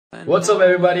What's up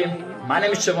everybody, my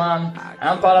name is Cheran.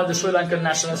 I'm part of the Sri Lankan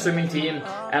national swimming team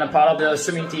and I'm part of the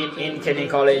swimming team in Kenyon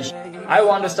College. I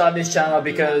want to start this channel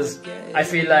because I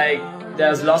feel like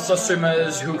there's lots of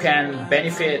swimmers who can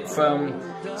benefit from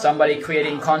somebody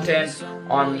creating content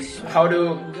on how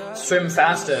to swim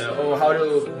faster or how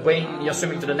to bring your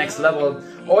swimming to the next level,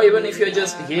 or even if you're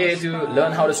just here to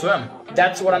learn how to swim.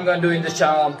 That's what I'm going to do in this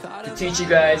channel, to teach you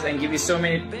guys and give you so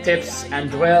many tips and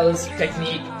drills,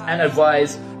 technique and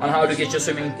advice on how to get your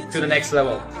swimming to the next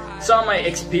level. Some of my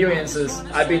experiences: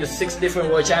 I've been to 6 different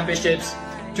world championships,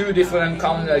 2 different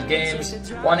Commonwealth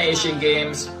Games, 1 Asian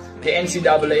Games, the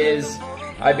NCAAs.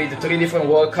 I've been to 3 different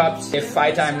World Cups, a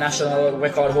 5-time national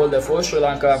record holder for Sri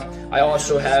Lanka. I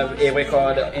also have a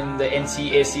record in the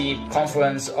NCAC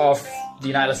conference of the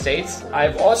United States.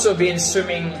 I've also been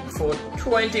swimming for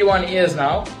 21 years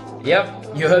now.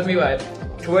 Yep, you heard me right.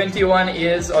 21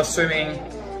 years of swimming,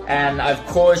 and I've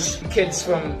coached kids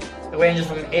from ranges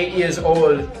from 8 years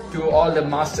old to all the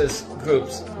masters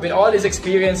groups. With all these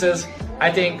experiences,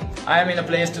 I think I'm in a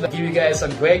place to give you guys some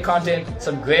great content,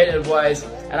 some great advice,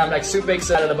 and I'm like super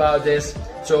excited about this.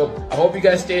 So I hope you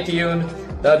guys stay tuned.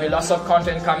 There'll be lots of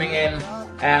content coming in,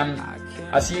 and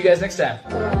I'll see you guys next time.